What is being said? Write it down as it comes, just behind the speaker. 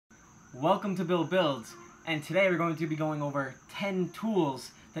Welcome to Bill Builds, and today we're going to be going over 10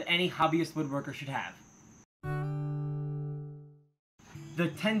 tools that any hobbyist woodworker should have. The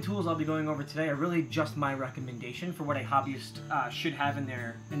 10 tools I'll be going over today are really just my recommendation for what a hobbyist should have in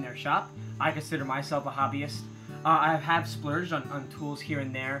their shop. I consider myself a hobbyist. I have splurged on tools here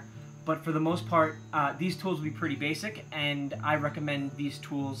and there, but for the most part, these tools will be pretty basic, and I recommend these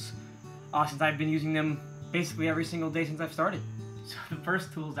tools since I've been using them basically every single day since I've started. So the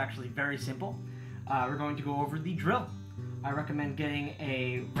first tool is actually very simple. We're going to go over the drill. I recommend getting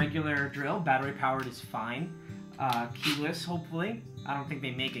a regular drill. Battery powered is fine. Keyless, hopefully. I don't think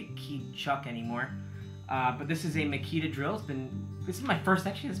they make a keyed chuck anymore. But this is a Makita drill. This is my first,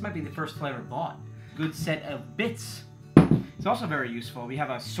 actually this might be the first tool I ever bought. Good set of bits. It's also very useful. We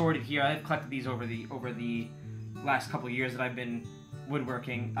have a sorted here. I've collected these over the last couple of years that I've been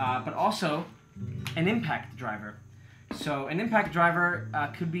woodworking. But also an impact driver. So an impact driver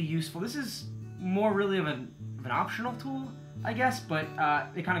could be useful. This is more really of an optional tool, I guess, but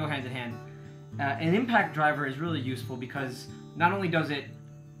they kind of go hand in hand. An impact driver is really useful because not only does it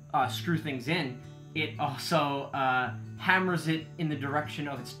screw things in, it also hammers it in the direction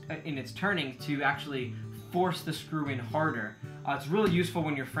of its turning to actually force the screw in harder. It's really useful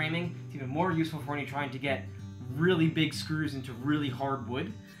when you're framing. It's even more useful for when you're trying to get really big screws into really hard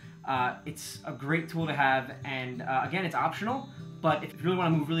wood. It's a great tool to have, and again, it's optional, but if you really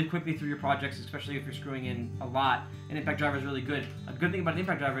want to move really quickly through your projects, especially if you're screwing in a lot, an impact driver is really good. A good thing about an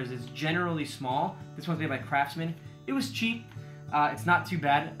impact driver is it's generally small. This one's made by Craftsman. It was cheap. It's not too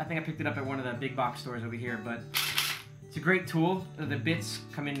bad. I think I picked it up at one of the big box stores over here, but it's a great tool. The bits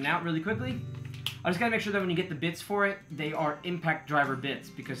come in and out really quickly. I just gotta make sure that when you get the bits for it, they are impact driver bits,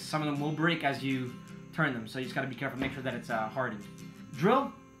 because some of them will break as you turn them, so you just gotta be careful, make sure that it's hardened.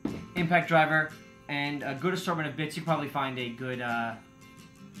 Drill, impact driver, and a good assortment of bits. You probably find a good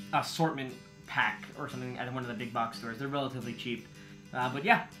assortment pack or something at one of the big box stores. They're relatively cheap. But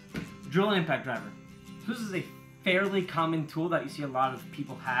yeah, drill and impact driver. This is a fairly common tool that you see a lot of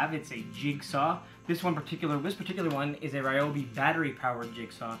people have. It's a jigsaw. This particular one is a Ryobi battery-powered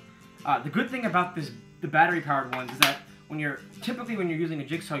jigsaw. The good thing about the battery-powered ones is that typically when you're using a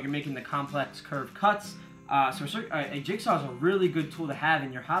jigsaw, you're making the complex curved cuts. So a jigsaw is a really good tool to have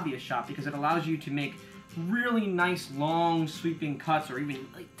in your hobbyist shop because it allows you to make really nice, long, sweeping cuts, or even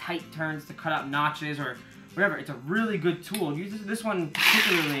like tight turns to cut out notches or whatever. It's a really good tool. This one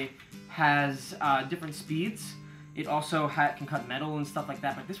particularly has different speeds. It also can cut metal and stuff like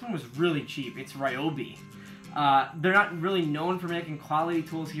that, but this one was really cheap. It's Ryobi. They're not really known for making quality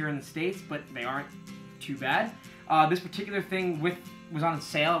tools here in the States, but they aren't too bad. This particular thing was on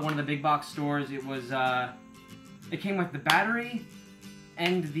sale at one of the big box stores. It came with the battery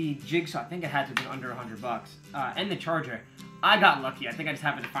and the jigsaw. I think it had to have been under $100, and the charger. I got lucky. I think I just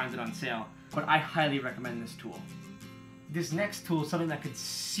happened to find it on sale, but I highly recommend this tool. This next tool is something that could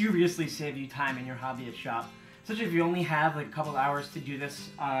seriously save you time in your hobbyist shop, especially if you only have like a couple hours to do this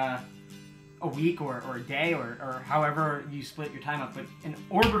a week or a day or however you split your time up. But an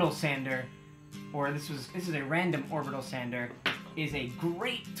orbital sander, or this is a random orbital sander, is a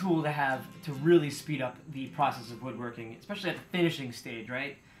great tool to have to really speed up the process of woodworking, especially at the finishing stage,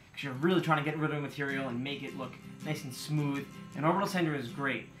 right? Because you're really trying to get rid of the material and make it look nice and smooth. An orbital sander is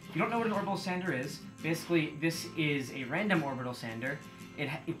great. If you don't know what an orbital sander is, basically this is a random orbital sander.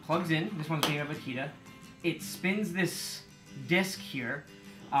 It plugs in. This one's made by Makita. It spins this disc here,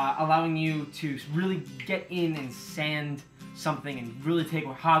 allowing you to really get in and sand something and really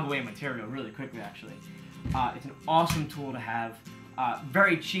hog away material really quickly, actually. It's an awesome tool to have.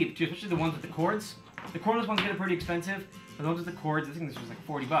 Very cheap, too, especially the ones with the cords. The cordless ones get pretty expensive, but the ones with the cords, I think this was like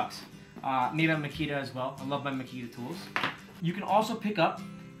 $40. Made by Makita as well. I love my Makita tools. You can also pick up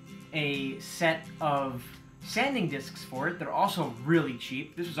a set of sanding discs for it. They're also really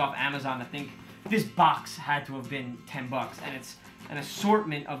cheap. This was off Amazon. I think this box had to have been $10, and it's an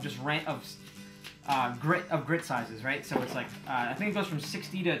assortment of just grit sizes, right? So it's like I think it goes from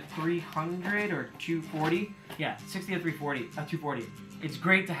 60 to 300 or 240. Yeah, 60 to 240. It's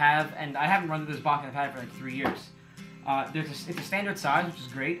great to have, and I haven't run through this box. I've had it for like 3 years. It's a standard size, which is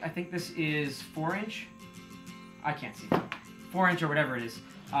great. I think this is 4-inch. I can't see. 4-inch or whatever it is.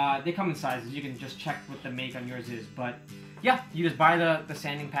 They come in sizes. You can just check what the make on yours is. But yeah, you just buy the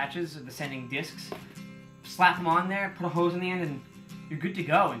sanding patches, the sanding discs, slap them on there, put a hose in the end, and you're good to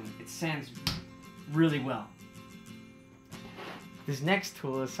go. And it sands really well. This next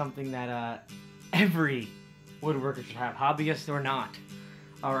tool is something that every woodworker should have, hobbyist or not,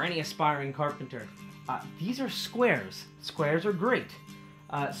 or any aspiring carpenter. These are squares. Squares are great.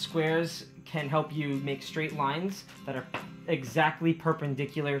 Squares can help you make straight lines that are exactly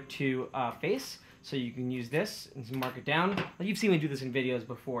perpendicular to face. So you can use this and mark it down. You've seen me do this in videos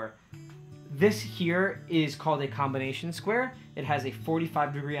before. This here is called a combination square. It has a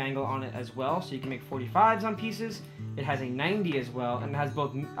 45-degree angle on it as well, so you can make 45s on pieces. It has a 90 as well, and it has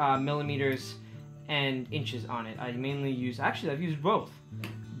both millimeters and inches on it. I mainly use, actually I've used both,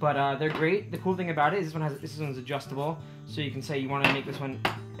 but they're great. The cool thing about it is this one's adjustable, so you can say you want to make this one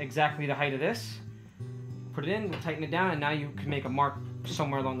exactly the height of this. Put it in, tighten it down, and now you can make a mark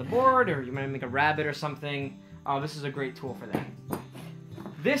somewhere along the board, or you might make a rabbit or something. This is a great tool for that.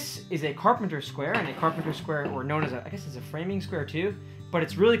 This is a carpenter square, and a carpenter square, or known as I guess it's a framing square too, but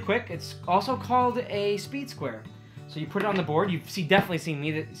it's really quick. It's also called a speed square. So you put it on the board. You've definitely seen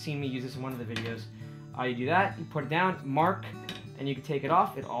me use this in one of the videos. You do that, you put it down, mark, and you can take it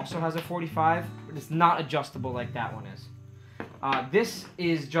off. It also has a 45, but it's not adjustable like that one is. This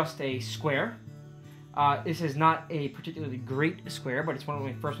is just a square. This is not a particularly great square, but it's one of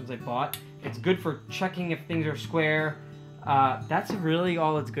my first ones I bought. It's good for checking if things are square. That's really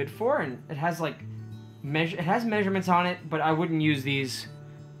all it's good for, and it has like it has measurements on it, but I wouldn't use these.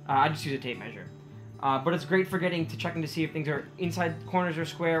 I just use a tape measure. But it's great for checking to see if things are inside corners are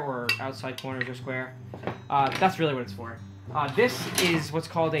square or outside corners are square. That's really what it's for. This is what's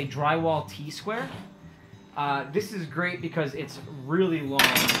called a drywall T-square. This is great because it's really long.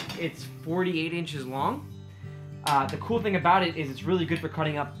 It's 48 inches long. The cool thing about it is it's really good for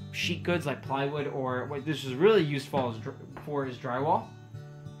cutting up sheet goods like plywood, or what this is really used for is drywall.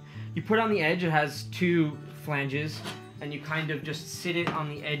 You put it on the edge. It has two flanges, and you kind of just sit it on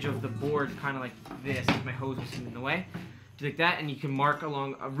the edge of the board, kind of like this. My hose is in the way. Do like that, and you can mark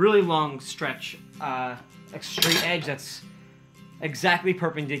along a really long stretch, a straight edge that's exactly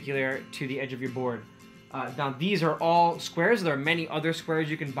perpendicular to the edge of your board. Now these are all squares. There are many other squares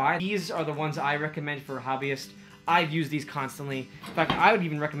you can buy. These are the ones I recommend for a hobbyist. I've used these constantly. In fact, I would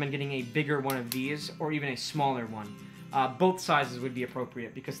even recommend getting a bigger one of these or even a smaller one. Both sizes would be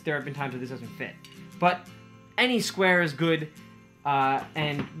appropriate because there have been times where this doesn't fit. But any square is good,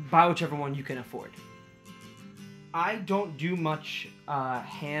 and buy whichever one you can afford. I don't do much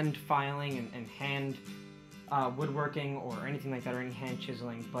hand filing and hand woodworking or anything like that, or any hand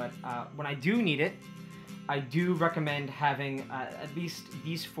chiseling, but when I do need it, I do recommend having at least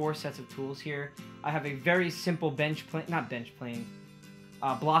these 4 sets of tools here. I have a very simple block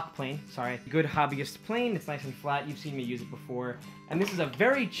plane, sorry. Good hobbyist plane. It's nice and flat. You've seen me use it before. And this is a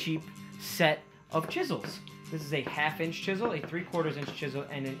very cheap set of chisels. This is a 1/2-inch chisel, a 3/4 inch chisel,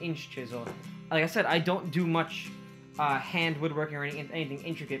 and an inch chisel. Like I said, I don't do much hand woodworking or anything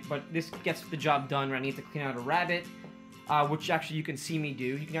intricate, but this gets the job done when I need to clean out a rabbit, which actually you can see me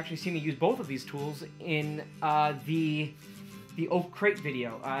do. You can actually see me use both of these tools in the oak crate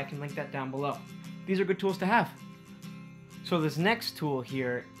video. I can link that down below. These are good tools to have. So this next tool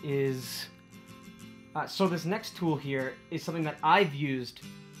here is something that I've used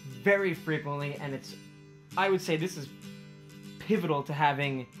very frequently, and I would say this is pivotal to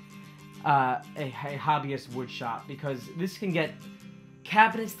having a hobbyist wood shop, because this can get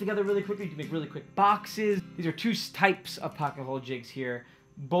cabinets together really quickly. You can make really quick boxes. These are 2 types of pocket hole jigs here,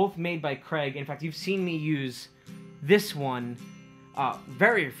 both made by Craig. In fact, you've seen me use this one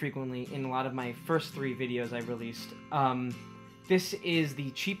very frequently in a lot of my first 3 videos I released. This is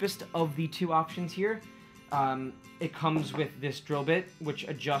the cheapest of the 2 options here. It comes with this drill bit, which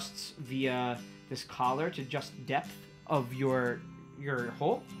adjusts via this collar to adjust depth of your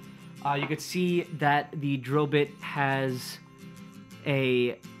hole. You could see that the drill bit has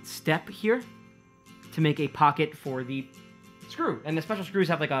a step here to make a pocket for the screw, and the special screws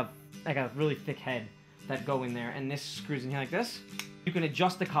have like a really thick head that go in there, and this screws in here like this. You can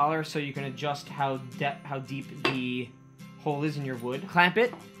adjust the collar so you can adjust how deep the hole is in your wood. Clamp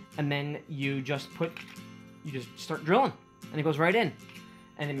it, and then you just start drilling, and it goes right in,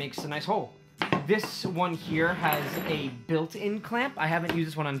 and it makes a nice hole. This one here has a built-in clamp. I haven't used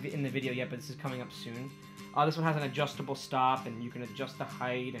this one in the video yet, but this is coming up soon. This one has an adjustable stop, and you can adjust the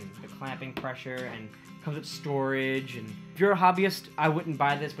height and the clamping pressure, and comes with storage. And if you're a hobbyist, I wouldn't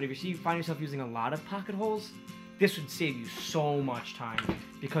buy this, but if you find yourself using a lot of pocket holes, this would save you so much time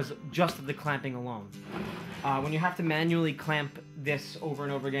because just of the clamping alone. When you have to manually clamp this over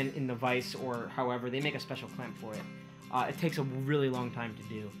and over again in the vise or however, they make a special clamp for it. It takes a really long time to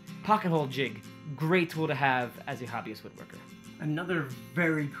do. Pocket hole jig, great tool to have as a hobbyist woodworker. Another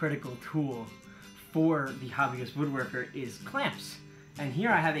very critical tool for the hobbyist woodworker is clamps. And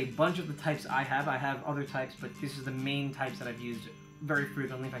here I have a bunch of the types I have. I have other types, but this is the main types that I've used very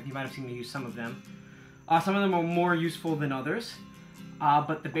frequently. In fact, you might have seen me use some of them. Some of them are more useful than others,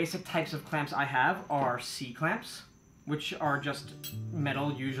 but the basic types of clamps I have are C-clamps, which are just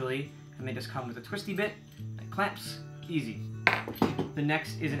metal usually, and they just come with a twisty bit and clamps. Easy. The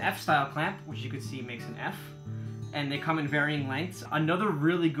next is an F-style clamp, which you can see makes an F, and they come in varying lengths. Another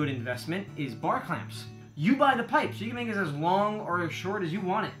really good investment is bar clamps. You buy the pipe, so you can make it as long or as short as you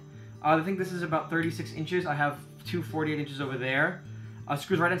want it. I think this is about 36 inches. I have two 48 inches over there.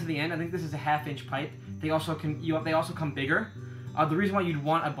 Screws right into the end. I think this is a 1/2 inch pipe. They also come bigger. The reason why you'd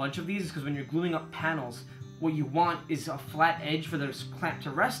want a bunch of these is because when you're gluing up panels, what you want is a flat edge for the clamp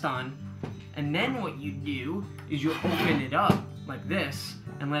to rest on, and then what you do is you open it up like this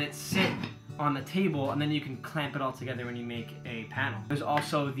and let it sit on the table, and then you can clamp it all together when you make a panel. There's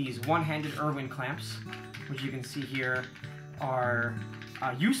also these one-handed Irwin clamps, which you can see here are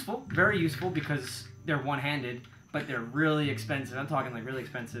useful, very useful, because they're one-handed, but they're really expensive. I'm talking like really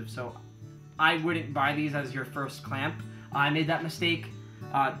expensive, so I wouldn't buy these as your first clamp. I made that mistake.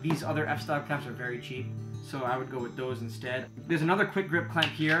 These other F-style clamps are very cheap, so I would go with those instead. There's another quick grip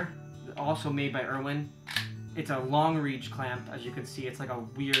clamp here, also made by Irwin. It's a long reach clamp, as you can see. It's like a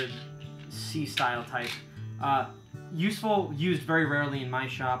weird C-style type. Useful, used very rarely in my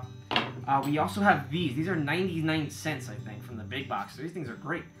shop. We also have these. These are 99 cents, I think, from the big box. So these things are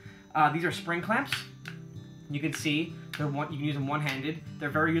great. These are spring clamps. You can see you can use them one-handed. They're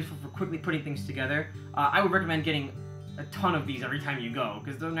very useful for quickly putting things together. I would recommend getting a ton of these every time you go,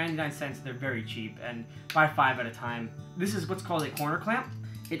 because they're 99 cents. They're very cheap, and buy 5 at a time. This is what's called a corner clamp.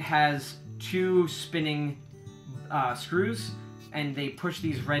 It has 2 spinning screws, and they push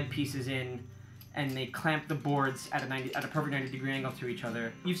these red pieces in, and they clamp the boards at a perfect 90-degree angle to each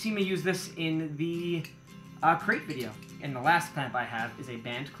other. You've seen me use this in the crate video. And the last clamp I have is a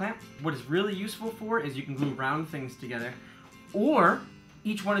band clamp. What it's really useful for is you can glue round things together, or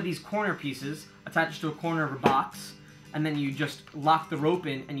each one of these corner pieces attaches to a corner of a box, and then you just lock the rope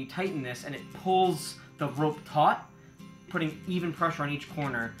in and you tighten this, and it pulls the rope taut, putting even pressure on each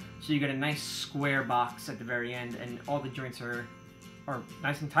corner, so you get a nice square box at the very end, and all the joints are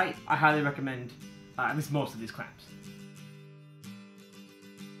nice and tight. I highly recommend at least most of these clamps.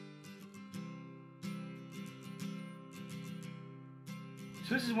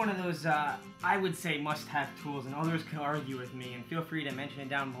 So this is one of those, I would say, must-have tools, and others can argue with me, and feel free to mention it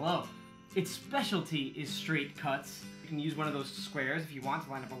down below. Its specialty is straight cuts. You can use one of those squares if you want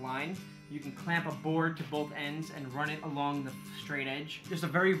to line up a line. You can clamp a board to both ends and run it along the straight edge. Just a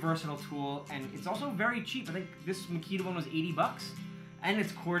very versatile tool, and it's also very cheap. I think this Makita one was 80 bucks, and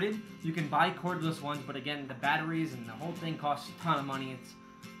it's corded. You can buy cordless ones, but again, the batteries and the whole thing costs a ton of money. It's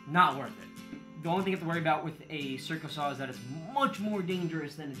not worth it. The only thing you have to worry about with a circular saw is that it's much more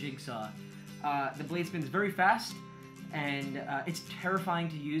dangerous than a jigsaw. The blade spins very fast, and it's terrifying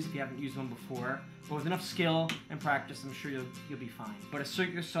to use if you haven't used one before. But with enough skill and practice, I'm sure you'll be fine. But a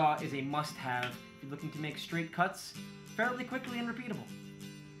circular saw is a must-have if you're looking to make straight cuts fairly quickly and repeatable.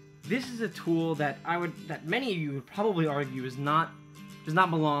 This is a tool that many of you would probably argue does not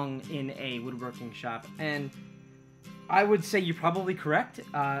belong in a woodworking shop, and I would say you're probably correct.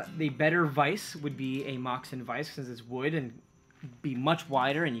 The better vise would be a Moxon vise, since it's wood and be much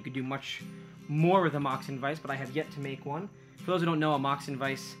wider, and you could do much more with a Moxon vise, but I have yet to make one. For those who don't know, a Moxon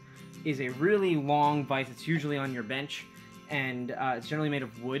vise is a really long vise. It's usually on your bench, and it's generally made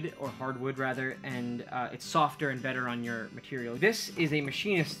of wood, or hardwood rather, and it's softer and better on your material. This is a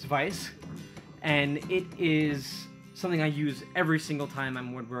machinist's vise, and it is something I use every single time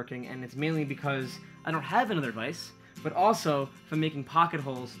I'm woodworking, and it's mainly because I don't have another vise. But also, for making pocket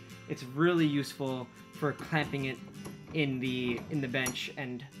holes, it's really useful for clamping it in the bench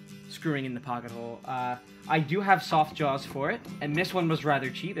and screwing in the pocket hole. I do have soft jaws for it, and this one was rather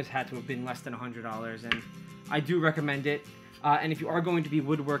cheap. This had to have been less than $100, and I do recommend it. And if you are going to be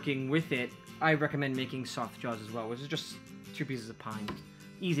woodworking with it, I recommend making soft jaws as well, which is just 2 pieces of pine.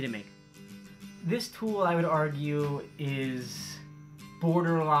 Easy to make. This tool, I would argue, is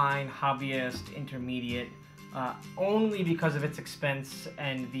borderline hobbyist, intermediate. Only because of its expense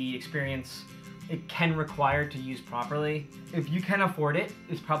and the experience it can require to use properly. If you can afford it,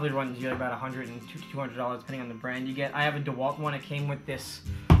 it's probably runs you about $100 to $200 depending on the brand you get. I have a DeWalt one. It came with this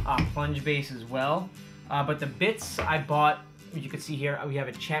plunge base as well. But the bits I bought, as you can see here, we have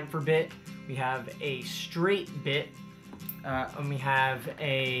a chamfer bit, we have a straight bit, and we have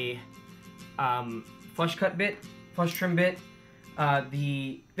a flush cut bit, flush trim bit. I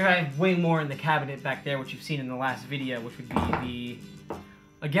have way more in the cabinet back there, which you've seen in the last video, which would be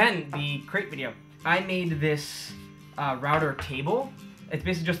the crate video. I made this router table. It's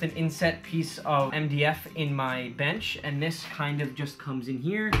basically just an inset piece of MDF in my bench, and this kind of just comes in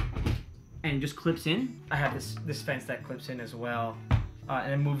here and just clips in. I have this fence that clips in as well.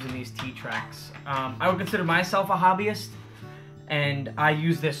 and it moves in these T-tracks. I would consider myself a hobbyist, and I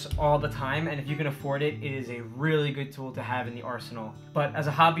use this all the time, and if you can afford it, it is a really good tool to have in the arsenal. But as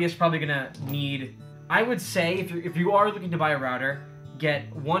a hobbyist, probably gonna need, I would say, if you are looking to buy a router,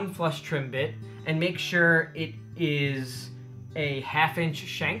 get one flush trim bit, and make sure it is a 1/2 inch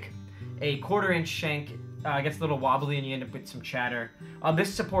shank. A 1/4 inch shank gets a little wobbly and you end up with some chatter.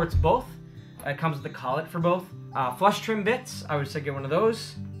 This supports both. It comes with a collet for both. Flush trim bits, I would say get one of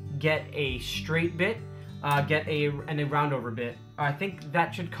those. Get a straight bit. Get a round over bit. I think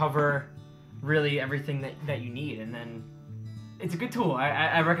that should cover really everything that you need, and then it's a good tool.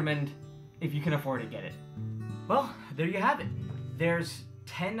 I recommend, if you can afford it, get it. Well, there you have it. There's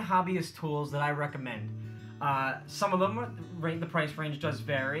 10 hobbyist tools that I recommend. Some of them, the price range does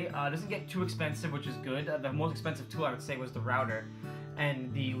vary. It doesn't get too expensive, which is good. The most expensive tool I would say was the router,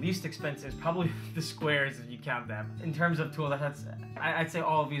 and the least expensive is probably the squares if you count them. In terms of tools, I'd say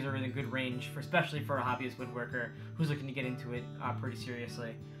all of these are in a good range, especially for a hobbyist woodworker who's looking to get into it pretty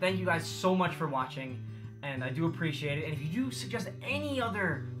seriously. Thank you guys so much for watching, and I do appreciate it. And if you do suggest any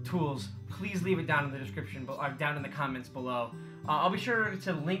other tools, please leave it down in the description, down in the comments below. I'll be sure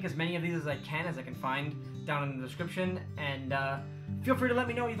to link as many of these as I can find down in the description, and feel free to let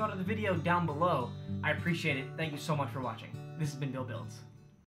me know what you thought of the video down below. I appreciate it. Thank you so much for watching. This has been Bill Builds.